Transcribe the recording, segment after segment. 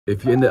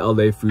If you're in the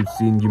LA food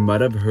scene, you might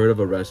have heard of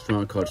a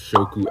restaurant called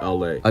Shoku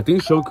LA. I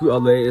think Shoku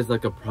LA is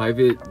like a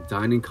private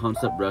dining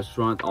concept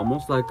restaurant,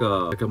 almost like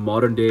a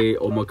modern day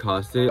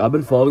omakase. I've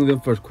been following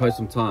them for quite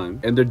some time,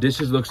 and their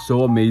dishes look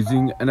so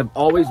amazing, and I've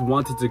always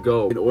wanted to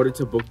go. In order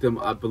to book them,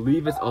 I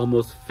believe it's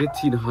almost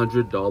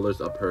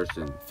 $1,500 a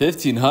person.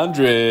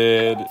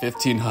 1,500?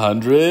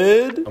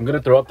 1,500? I'm gonna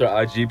throw up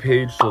their IG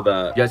page so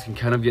that you guys can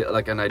kind of get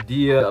like an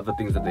idea of the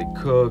things that they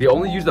cook. They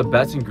only use the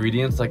best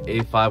ingredients like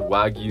A5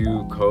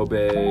 Wagyu,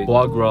 Kobe,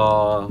 foie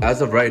gras.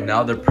 As of right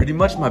now, they're pretty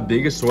much my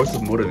biggest source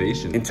of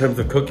motivation in terms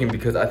of cooking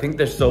because I think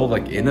they're so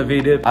like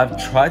innovative. I've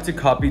tried to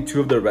copy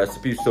 2 of their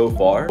recipes so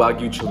far.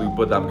 Wagyu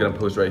chalupa that I'm gonna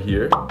post right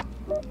here.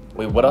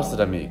 Wait, what else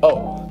did I make?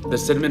 Oh, the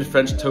cinnamon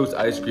French toast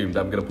ice cream that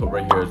I'm gonna put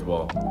right here as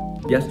well.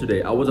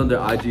 Yesterday, I was on their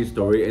IG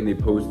story and they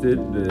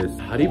posted this,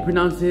 how do you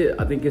pronounce it?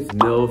 I think it's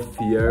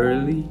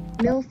milfierly?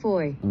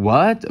 Milfoy.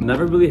 What? I've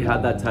never really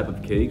had that type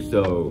of cake,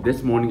 so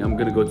this morning I'm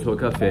gonna go to a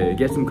cafe,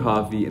 get some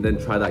coffee, and then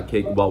try that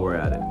cake while we're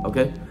at it,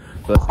 okay?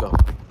 So let's go.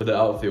 For the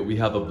outfit, we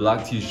have a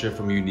black t-shirt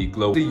from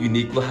Uniqlo.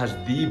 Uniqlo has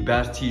the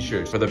best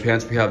t-shirts. For the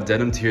pants, we have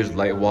Denim Tears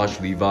Light Wash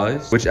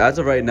Levi's, which as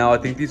of right now, I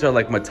think these are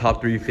like my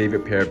top 3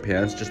 favorite pair of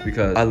pants just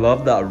because I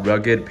love that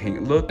rugged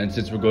paint look. And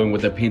since we're going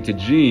with the painted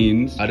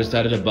jeans, I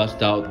decided to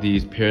bust out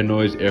these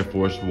Paranoise Air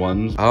Force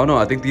Ones. I don't know,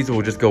 I think these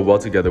will just go well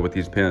together with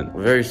these pants.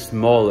 A very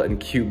small and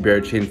cute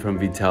bear chain from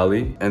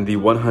Vitali, and the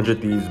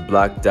 100 Thieves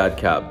black dad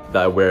cap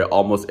that I wear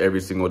almost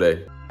every single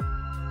day.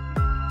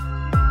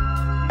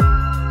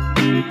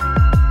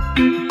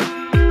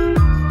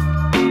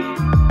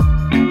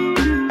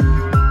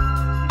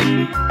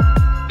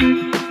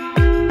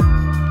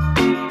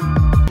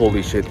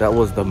 Holy shit, that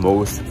was the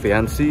most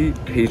fancy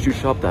pastry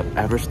shop that I've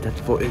ever stepped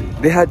foot in.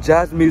 They had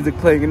jazz music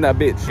playing in that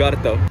bitch. Got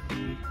it though.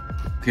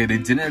 Okay, they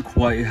didn't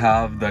quite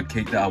have the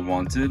cake that I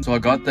wanted, so I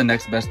got the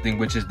next best thing,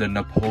 which is the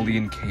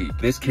Napoleon cake.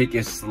 This cake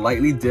is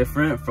slightly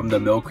different from the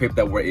milk crepe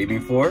that we're aiming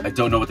for. I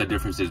don't know what the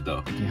difference is though.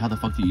 Okay, how the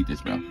fuck do you eat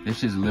this, bro?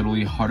 This is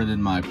literally harder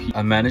than my piece.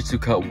 I managed to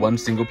cut one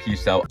single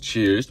piece out.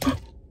 Cheers.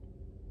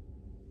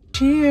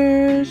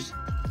 Cheers.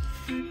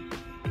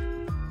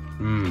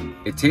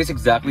 It tastes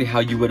exactly how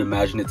you would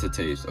imagine it to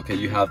taste. Okay,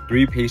 you have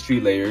 3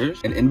 pastry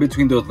layers, and in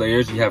between those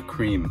layers you have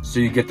cream. So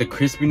you get the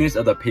crispiness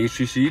of the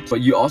pastry sheets,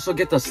 but you also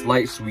get the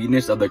slight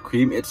sweetness of the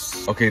cream.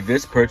 It's okay.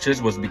 This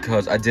purchase was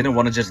because I didn't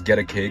want to just get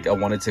a cake. I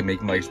wanted to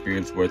make my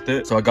experience worth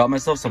it, so I got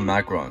myself some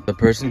macarons. The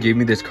person gave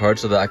me this card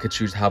so that I could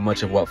choose how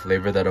much of what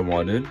flavor that I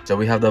wanted. So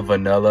we have the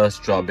vanilla,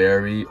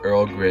 strawberry,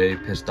 Earl Grey,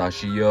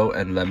 pistachio,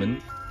 and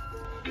lemon.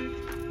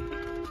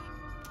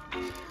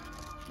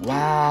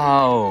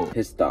 Wow,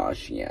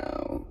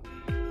 pistachio.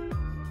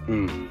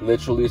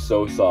 Literally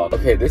so soft.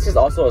 Okay, this is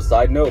also a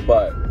side note,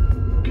 but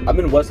I'm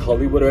in West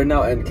Hollywood right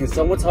now, and can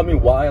someone tell me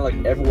why like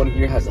everyone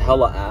here has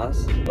hella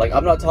ass? Like,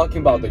 I'm not talking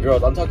about the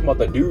girls, I'm talking about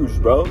the dudes,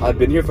 bro. I've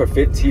been here for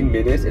 15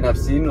 minutes and I've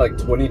seen like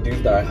 20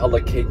 dudes that are hella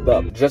caked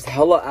up. Just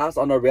hella ass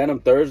on a random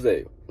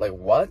Thursday. Like,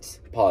 what?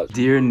 Pause.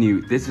 Dear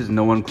Newt, this is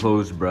no one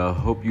clothes, bro.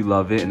 Hope you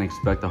love it and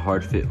expect a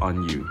hard fit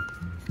on you.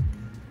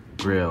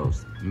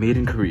 Grails, made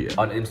in Korea.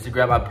 On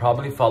Instagram, I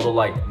probably follow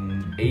like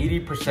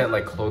 80%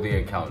 like clothing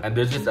account, and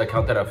there's this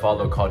account that I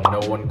follow called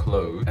No One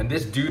Clothes, and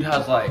this dude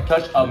has like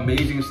such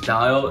amazing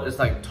style. It's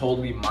like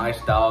totally my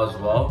style as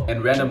well.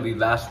 And randomly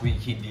last week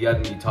he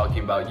DM'd me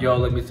talking about, yo,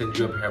 let me send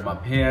you a pair of my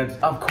pants.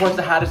 Of course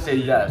I had to say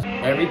yes.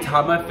 Every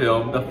time I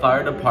film, the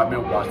fire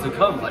department wants to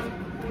come. Like,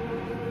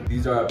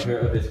 these are a pair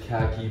of his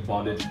khaki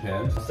bondage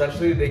pants.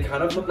 Essentially, they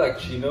kind of look like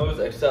chinos,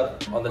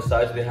 except on the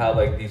sides they have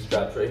like these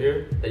straps right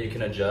here that you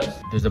can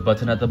adjust. There's a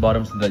button at the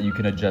bottom so that you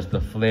can adjust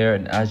the flare,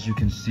 and as you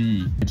can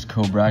see, it's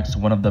Cobrax,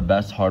 one of the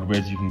best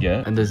hardwares you can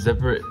get. And the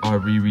zipper are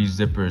Riri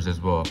zippers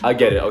as well. I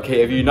get it,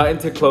 okay? If you're not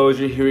into clothes,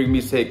 you're hearing me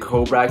say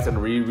Cobrax and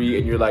Riri,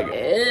 and you're like,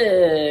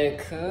 ew,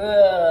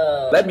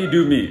 cool. Let me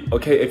do me,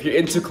 okay? If you're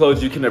into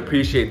clothes, you can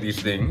appreciate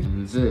these things.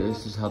 And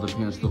this is how the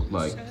pants look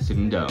like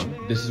sitting down.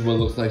 This is what it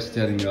looks like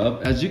standing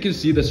up. As you can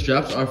see, the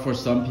straps are for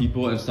some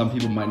people and some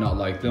people might not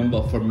like them,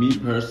 but for me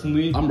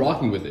personally, I'm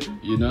rocking with it,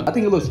 you know? I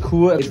think it looks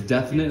cool. It's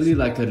definitely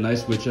like a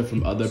nice switch up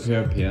from other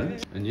pair of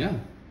pants, and yeah,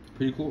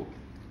 pretty cool,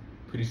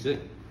 pretty sick.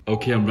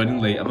 Okay, I'm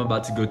running late. I'm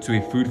about to go to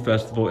a food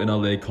festival in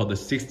LA called the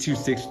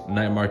 626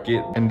 Night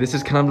Market, and this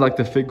is kind of like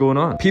the fit going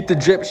on. Peep the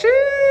drip.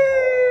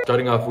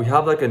 Starting off, we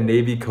have like a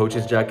navy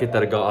coach's jacket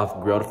that I got off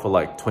Grailed for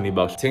like 20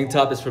 bucks. Tank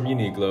top is from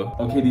Uniqlo.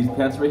 Okay, these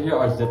pants right here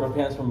are zipper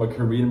pants from a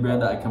Korean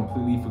brand that I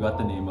completely forgot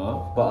the name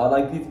of. But I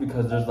like these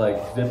because there's like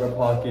zipper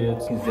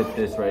pockets. You can zip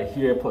this right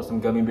here, put some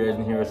gummy bears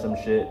in here or some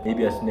shit.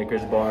 Maybe a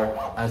Snickers bar,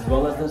 as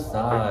well as the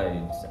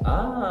sides.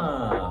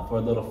 For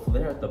a little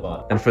flare at the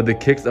bottom. And for the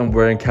kicks, I'm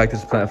wearing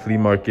Cactus Plant Flea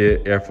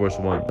Market Air Force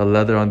One. The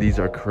leather on these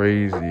are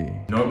crazy.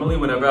 Normally,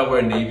 whenever I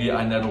wear navy,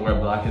 I never wear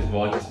black as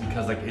well, just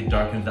because like it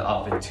darkens the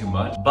outfit too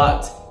much.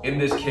 But in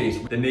this case,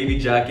 the navy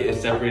jacket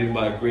is separated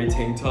by a gray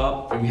tank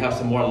top, and we have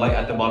some more light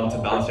at the bottom to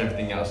balance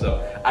everything out.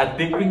 So I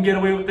think we can get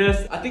away with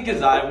this. I think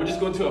it's alright. We're just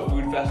going to a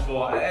food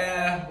festival.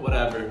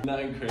 Whatever.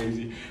 Nothing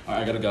crazy.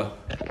 Alright, I gotta go.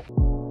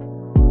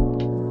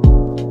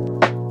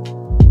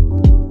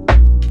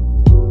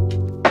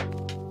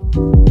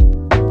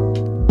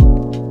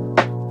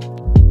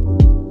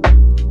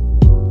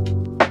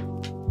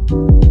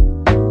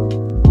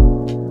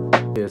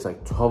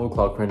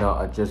 o'clock right now.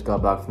 I just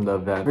got back from the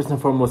event. First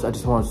and foremost, I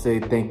just want to say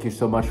thank you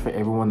so much for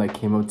everyone that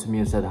came up to me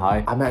and said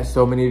hi. I met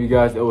so many of you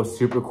guys. It was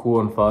super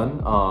cool and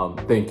fun.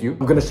 Thank you.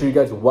 I'm gonna show you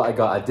guys what I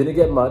got. I didn't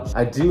get much.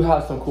 I do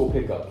have some cool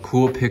pickups.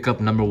 Cool pickup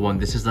number one.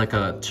 This is like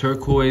a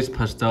turquoise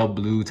pastel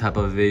blue type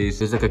of vase.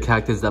 There's like a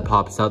cactus that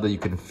pops out that you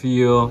can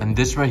feel. And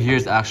this right here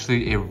is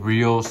actually a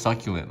real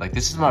succulent. Like,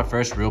 this is my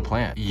first real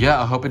plant.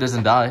 Yeah, I hope it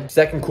doesn't die.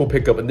 Second cool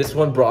pickup. And this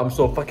one, bro, I'm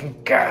so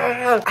fucking...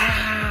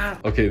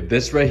 Okay,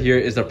 this right here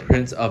is a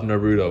Prince of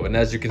Naruto. And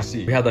as you can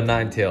see, we have the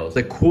 9 tails.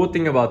 The cool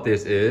thing about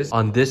this is,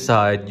 on this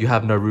side, you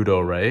have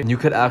Naruto, right? And you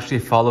could actually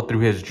follow through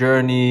his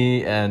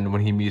journey. And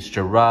when he meets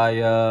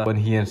Jiraiya, when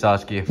he and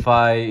Sasuke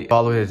fight,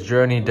 follow his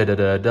journey,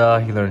 da-da-da-da.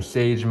 He learns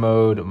Sage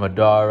Mode,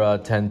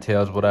 Madara, 10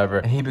 tails, whatever.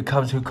 And he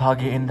becomes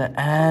Hokage in the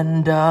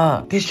end.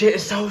 This shit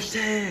is so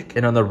sick.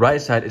 And on the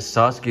right side is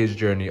Sasuke's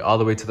journey, all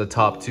the way to the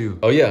top too.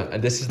 Oh yeah,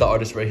 and this is the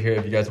artist right here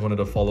if you guys wanted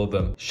to follow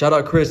them. Shout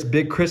out Chris,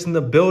 Big Chris in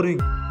the building.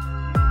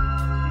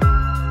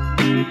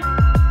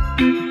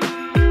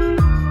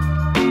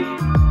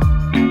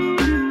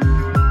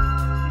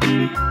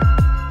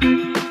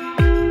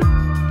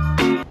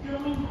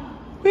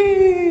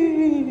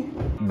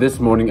 This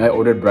morning I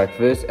ordered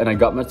breakfast and I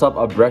got myself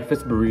a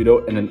breakfast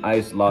burrito and an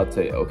iced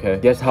latte, okay?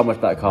 Guess how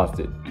much that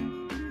costed?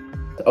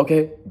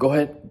 Okay, go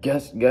ahead,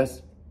 guess.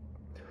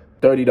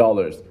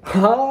 $30.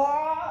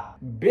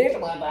 Bitch,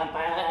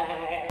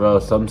 bro,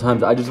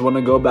 sometimes I just want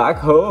to go back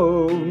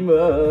home.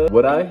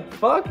 Would I?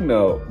 Fuck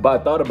no. But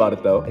I thought about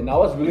it though. And I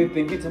was really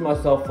thinking to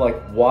myself, like,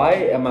 why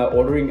am I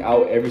ordering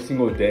out every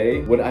single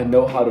day when I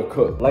know how to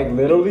cook? Like,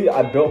 literally,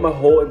 I built my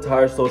whole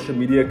entire social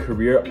media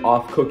career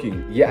off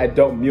cooking. Yeah, I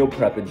don't meal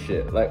prep and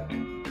shit. Like,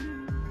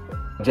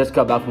 just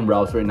got back from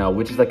Ralph's right now,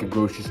 which is like a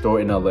grocery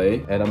store in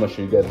LA, and I'm gonna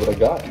show you guys what I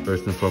got.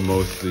 First and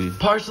foremost, the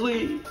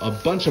parsley, a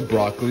bunch of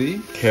broccoli,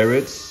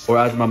 carrots, or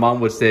as my mom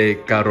would say,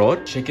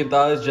 carrot, chicken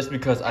thighs, just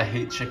because I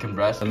hate chicken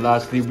breast. And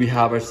lastly, we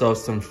have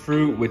ourselves some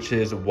fruit, which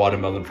is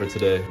watermelon for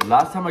today.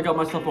 Last time I got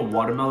myself a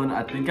watermelon,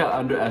 I think I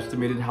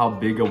underestimated how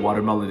big a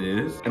watermelon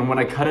is. And when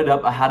I cut it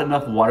up, I had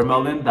enough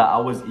watermelon that I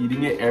was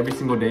eating it every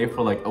single day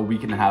for like a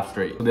week and a half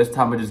straight. So this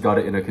time I just got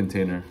it in a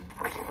container.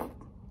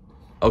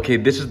 Okay,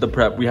 this is the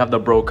prep. We have the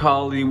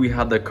broccoli, we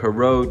have the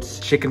carrots,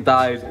 chicken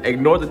thighs.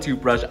 Ignore the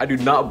toothbrush. I do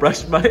not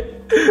brush my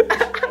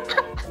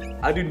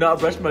I do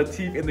not brush my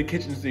teeth in the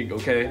kitchen sink,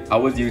 okay? I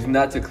was using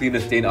that to clean the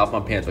stain off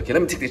my pants. Okay,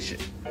 let me take this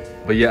shit.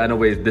 But yeah,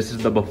 anyways, this is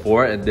the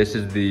before and this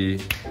is the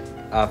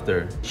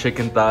after.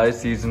 Chicken thighs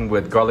seasoned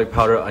with garlic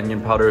powder, onion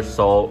powder,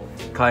 salt,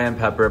 cayenne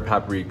pepper,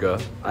 paprika.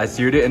 I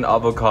seared it in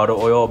avocado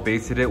oil,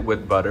 basted it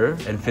with butter,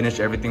 and finished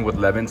everything with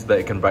lemon so that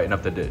it can brighten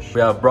up the dish. We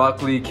have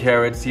broccoli,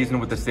 carrots, seasoned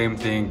with the same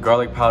thing,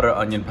 garlic powder,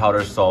 onion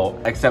powder, salt.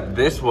 Except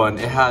this one,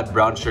 it had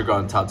brown sugar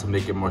on top to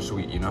make it more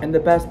sweet, you know? And the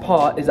best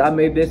part is I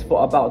made this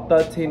for about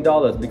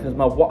 $13 because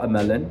my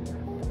watermelon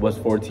was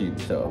 14,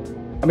 so.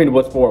 I mean,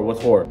 what's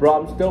for? Bro,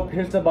 I'm still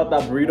pissed about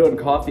that burrito and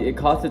coffee. It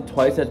costed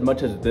twice as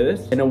much as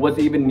this, and it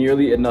wasn't even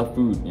nearly enough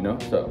food, you know?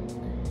 So,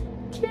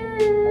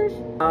 cheers.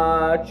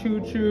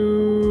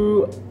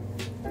 Choo-choo.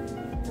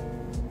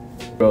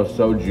 Bro,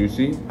 so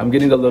juicy. I'm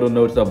getting the little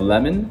notes of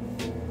lemon.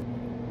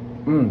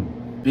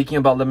 Speaking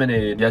about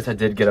lemonade, yes, I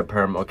did get a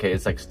perm. Okay,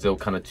 it's like still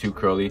kind of too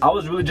curly. I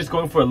was really just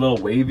going for a little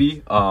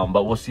wavy,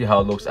 but we'll see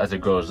how it looks as it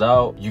grows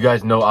out. You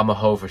guys know I'm a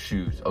hoe for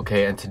shoes,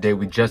 okay? And today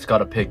we just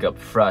got a pickup,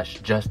 fresh,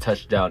 just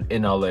touched down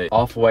in LA.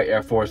 Off-white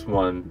Air Force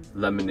One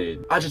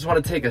lemonade. I just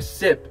want to take a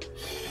sip.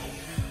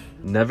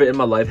 Never in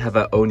my life have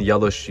I owned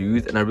yellow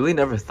shoes, and I really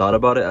never thought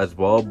about it as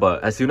well,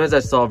 but as soon as I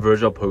saw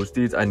Virgil post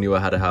these, I knew I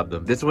had to have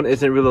them. This one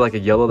isn't really like a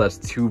yellow that's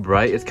too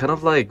bright. It's kind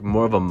of like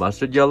more of a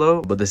mustard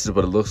yellow, but this is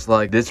what it looks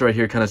like. This right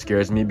here kind of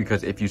scares me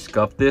because if you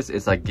scuff this,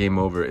 it's like game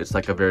over. It's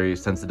like a very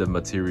sensitive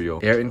material.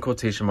 Air in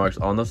quotation marks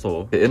on the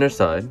sole. The inner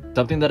side.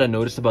 Something that I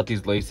noticed about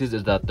these laces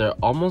is that they're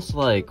almost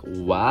like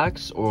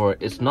wax, or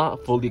it's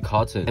not fully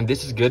cotton. And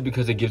this is good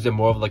because it gives it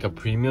more of like a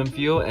premium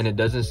feel, and it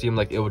doesn't seem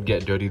like it would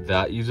get dirty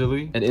that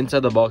easily. And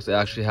inside the box, it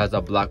actually has a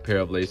black pair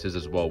of laces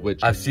as well, which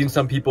I've seen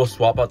some people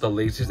swap out the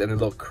laces and they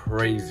look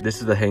crazy.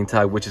 This is the hang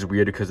tag, which is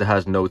weird because it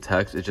has no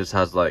text. It just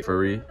has like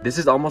furry. This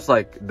is almost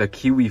like the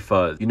kiwi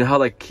fuzz. You know how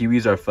like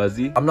kiwis are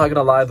fuzzy? I'm not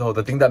gonna lie though,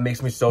 the thing that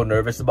makes me so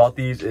nervous about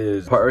these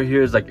is part right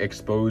here is like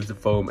exposed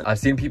foam. I've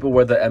seen people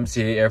wear the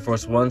MCA Air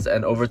Force Ones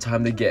and over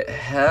time they get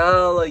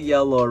hella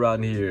yellow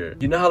around here.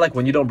 You know how like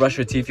when you don't brush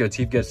your teeth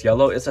gets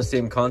yellow? It's the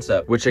same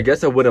concept, which I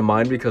guess I wouldn't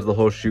mind because the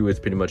whole shoe is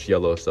pretty much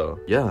yellow. So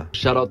yeah,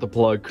 shout out the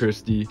plug,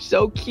 Kirsty.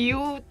 So cute.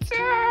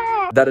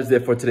 That is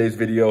it for today's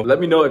video.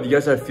 Let me know if you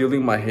guys are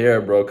feeling my hair,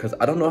 bro, because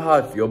I don't know how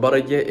I feel about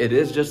it yet. It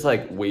is just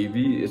like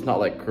wavy. It's not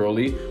like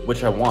curly,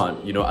 which I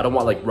want. You know, I don't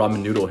want like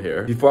ramen noodle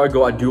hair. Before I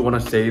go, I do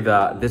want to say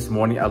that this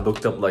morning I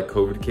looked up like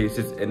COVID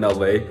cases in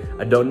LA.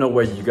 I don't know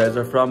where you guys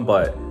are from,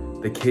 but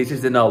the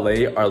cases in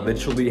LA are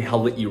literally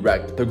hella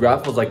erect. The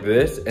graph was like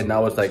this, and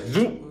now it's like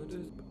zoom.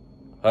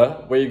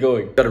 Huh? Where you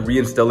going? You gotta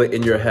reinstill it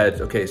in your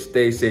heads. Okay,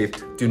 stay safe.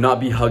 Do not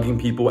be hugging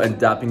people and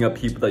dapping up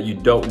people that you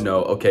don't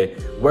know. Okay,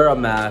 wear a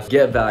mask,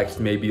 get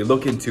vaxxed maybe,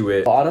 look into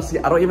it. Honestly,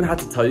 I don't even have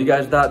to tell you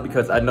guys that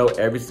because I know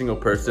every single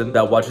person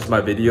that watches my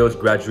videos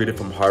graduated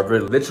from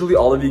Harvard. Literally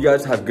all of you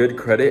guys have good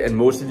credit and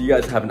most of you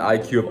guys have an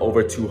IQ of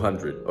over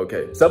 200.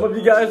 Okay, some of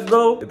you guys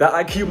though, that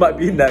IQ might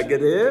be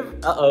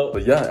negative.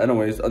 But yeah,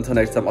 anyways, until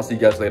next time, I'll see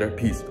you guys later.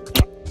 Peace.